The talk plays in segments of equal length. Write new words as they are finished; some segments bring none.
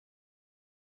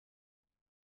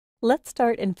Let's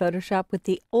start in Photoshop with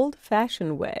the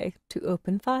old-fashioned way to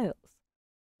open files.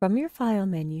 From your File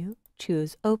menu,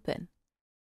 choose Open.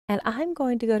 And I'm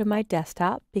going to go to my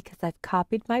desktop because I've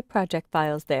copied my project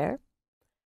files there.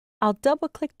 I'll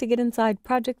double-click to get inside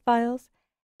Project Files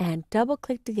and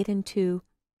double-click to get into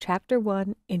Chapter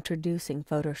 1, Introducing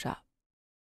Photoshop.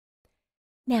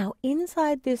 Now,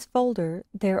 inside this folder,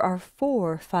 there are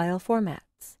 4 file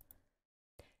formats.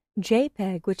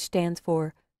 JPEG, which stands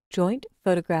for Joint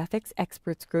Photographics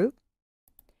Experts Group.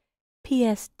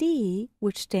 PSD,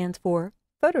 which stands for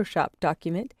Photoshop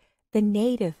Document, the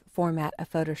native format of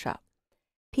Photoshop.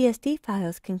 PSD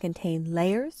files can contain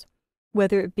layers,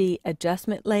 whether it be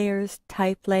adjustment layers,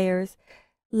 type layers,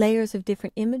 layers of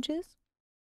different images.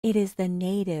 It is the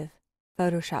native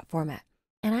Photoshop format.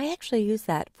 And I actually use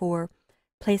that for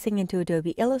placing into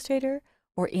Adobe Illustrator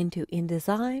or into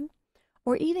InDesign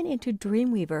or even into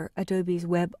Dreamweaver, Adobe's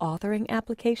web authoring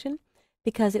application,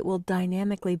 because it will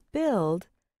dynamically build,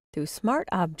 through smart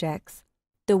objects,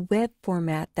 the web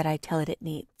format that I tell it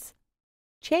needs.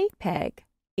 JPEG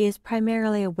is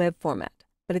primarily a web format,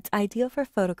 but it's ideal for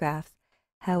photographs.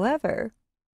 However,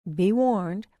 be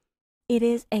warned, it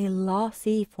is a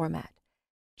lossy format.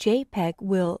 JPEG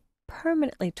will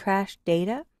permanently trash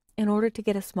data in order to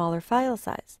get a smaller file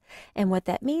size. And what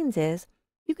that means is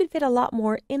you could fit a lot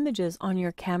more images on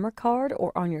your camera card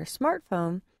or on your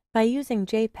smartphone by using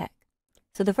JPEG.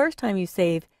 So the first time you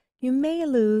save, you may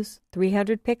lose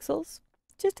 300 pixels,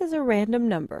 just as a random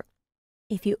number.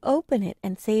 If you open it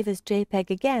and save as JPEG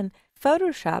again,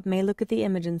 Photoshop may look at the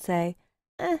image and say,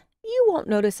 you won't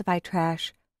notice if I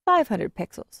trash 500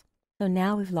 pixels. So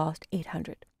now we've lost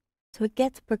 800. So it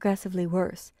gets progressively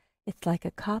worse. It's like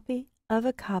a copy of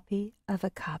a copy of a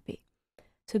copy.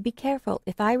 So be careful.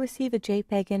 If I receive a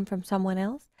JPEG in from someone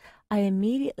else, I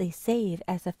immediately save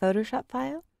as a Photoshop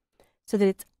file so that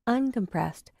it's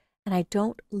uncompressed and I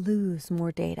don't lose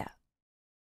more data.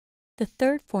 The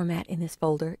third format in this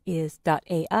folder is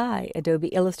 .ai, Adobe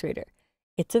Illustrator.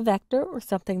 It's a vector or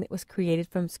something that was created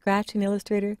from scratch in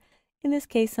Illustrator, in this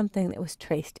case something that was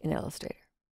traced in Illustrator.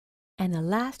 And the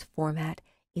last format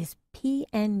is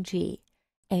PNG,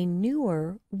 a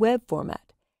newer web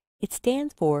format. It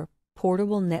stands for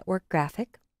Portable Network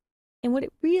Graphic, and what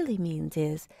it really means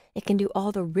is it can do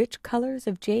all the rich colors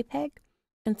of JPEG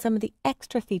and some of the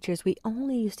extra features we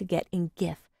only used to get in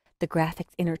GIF, the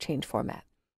graphics interchange format.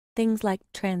 Things like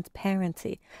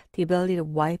transparency, the ability to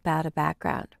wipe out a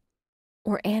background,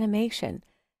 or animation.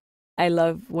 I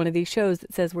love one of these shows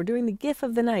that says we're doing the GIF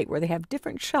of the night, where they have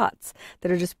different shots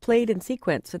that are just played in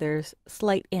sequence, so there's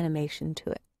slight animation to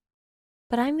it.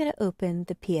 But I'm going to open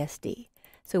the PSD.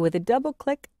 So with a double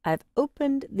click, I've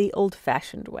opened the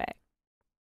old-fashioned way.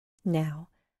 Now,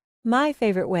 my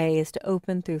favorite way is to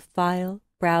open through File,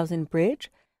 Browse, and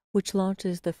Bridge, which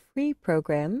launches the free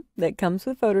program that comes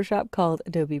with Photoshop called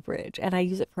Adobe Bridge, and I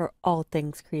use it for all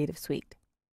things Creative Suite.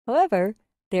 However,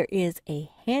 there is a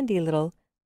handy little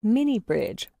mini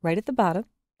bridge right at the bottom,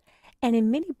 and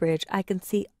in mini bridge I can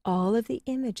see all of the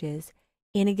images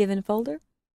in a given folder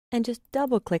and just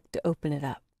double-click to open it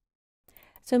up.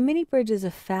 So mini bridge is a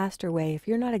faster way if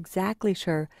you're not exactly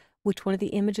sure which one of the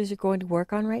images you're going to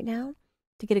work on right now,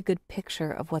 to get a good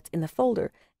picture of what's in the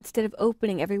folder instead of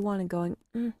opening every one and going,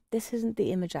 this isn't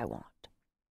the image I want.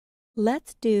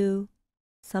 Let's do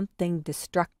something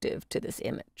destructive to this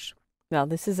image. Well,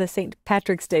 this is a St.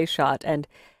 Patrick's Day shot, and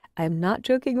I'm not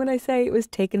joking when I say it was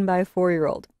taken by a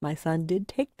 4-year-old. My son did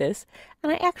take this,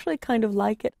 and I actually kind of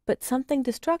like it, but something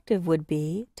destructive would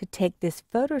be to take this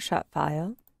Photoshop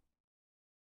file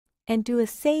and do a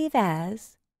save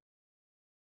as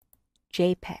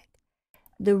JPEG.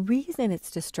 The reason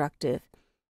it's destructive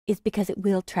is because it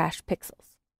will trash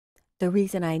pixels. The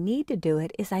reason I need to do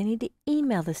it is I need to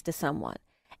email this to someone,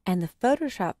 and the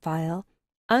Photoshop file,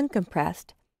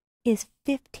 uncompressed, is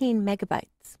 15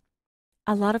 megabytes.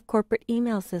 A lot of corporate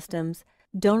email systems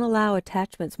don't allow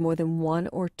attachments more than 1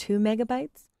 or 2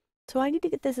 megabytes, so I need to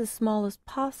get this as small as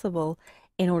possible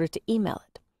in order to email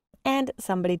it. And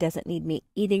somebody doesn't need me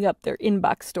eating up their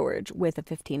inbox storage with a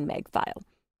 15 meg file,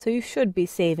 so you should be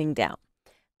saving down.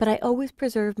 But I always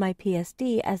preserve my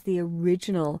PSD as the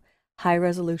original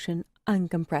high-resolution,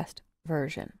 uncompressed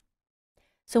version.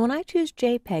 So when I choose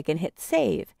JPEG and hit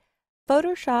Save,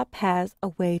 Photoshop has a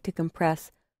way to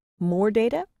compress more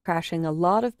data, trashing a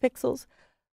lot of pixels.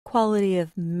 Quality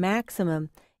of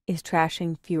maximum is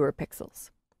trashing fewer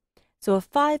pixels. So a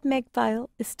 5 meg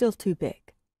file is still too big.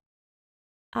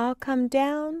 I'll come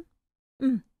down.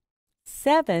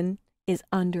 7 is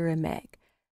under a meg.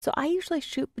 So I usually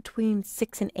shoot between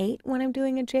 6 and 8 when I'm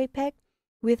doing a JPEG,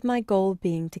 with my goal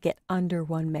being to get under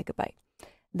 1 megabyte.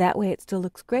 That way it still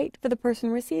looks great for the person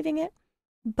receiving it,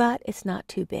 but it's not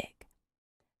too big.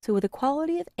 So with a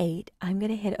quality of 8, I'm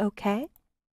going to hit OK.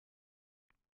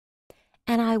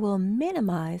 And I will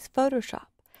minimize Photoshop.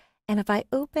 And if I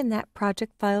open that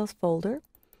Project Files folder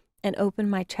and open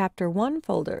my Chapter 1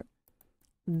 folder,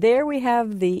 there we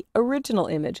have the original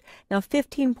image. Now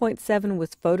 15.7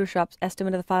 was Photoshop's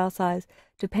estimate of the file size.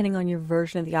 Depending on your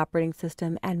version of the operating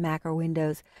system and Mac or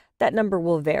Windows, that number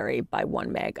will vary by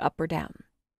 1 meg up or down.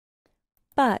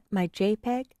 But my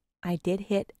JPEG, I did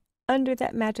hit under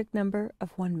that magic number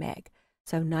of 1 meg,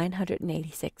 so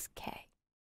 986K.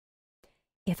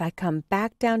 If I come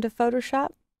back down to Photoshop,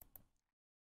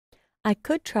 I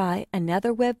could try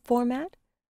another web format,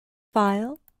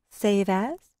 File, Save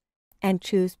As, and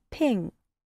choose Ping,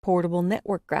 Portable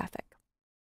Network Graphic.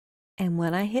 And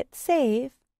when I hit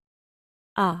Save,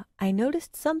 I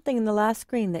noticed something in the last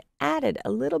screen that added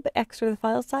a little bit extra to the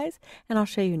file size, and I'll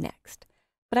show you next.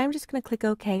 But I'm just going to click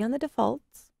OK on the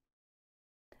defaults,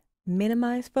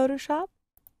 minimize Photoshop,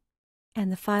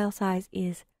 and the file size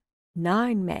is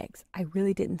 9 megs. I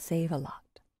really didn't save a lot.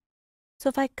 So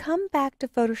if I come back to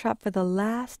Photoshop for the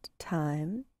last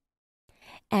time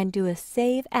and do a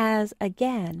Save As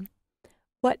again,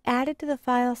 what added to the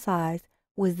file size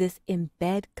was this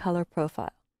Embed Color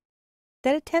Profile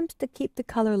that attempts to keep the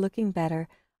color looking better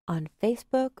on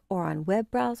Facebook or on web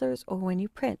browsers or when you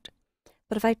print.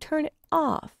 But if I turn it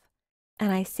off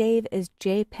and I save as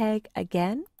JPEG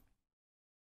again,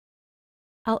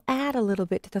 I'll add a little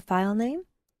bit to the file name.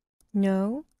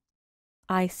 No,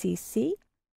 ICC.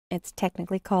 It's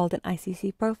technically called an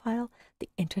ICC profile, the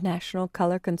International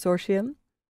Color Consortium.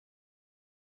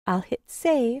 I'll hit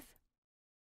Save.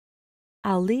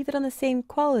 I'll leave it on the same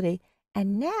quality,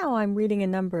 and now I'm reading a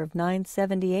number of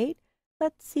 978.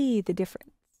 Let's see the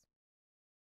difference.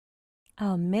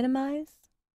 I'll minimize.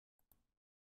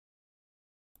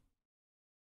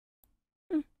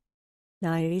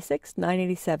 986,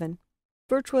 987.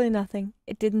 Virtually nothing.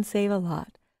 It didn't save a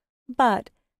lot.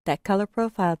 But that color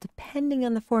profile, depending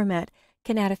on the format,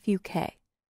 can add a few K.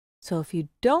 So if you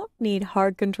don't need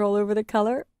hard control over the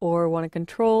color or want to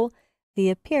control the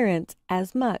appearance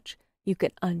as much, you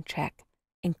can uncheck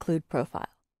Include Profile.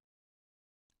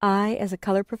 I, as a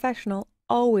color professional,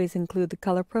 always include the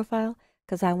color profile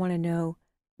because I want to know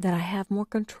that I have more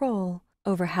control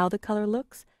over how the color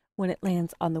looks when it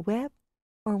lands on the web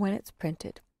or when it's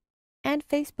printed. And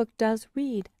Facebook does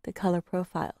read the color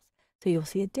profiles, so you'll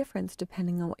see a difference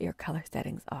depending on what your color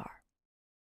settings are.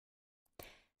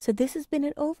 So this has been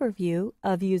an overview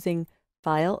of using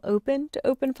File Open to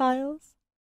open files,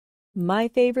 my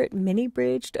favorite mini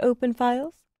bridge to open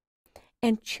files,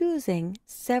 and choosing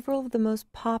several of the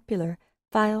most popular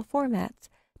file formats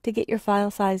to get your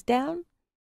file size down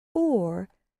or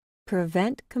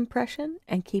prevent compression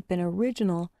and keep an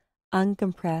original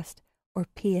uncompressed or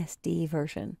PSD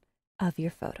version of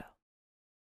your photo.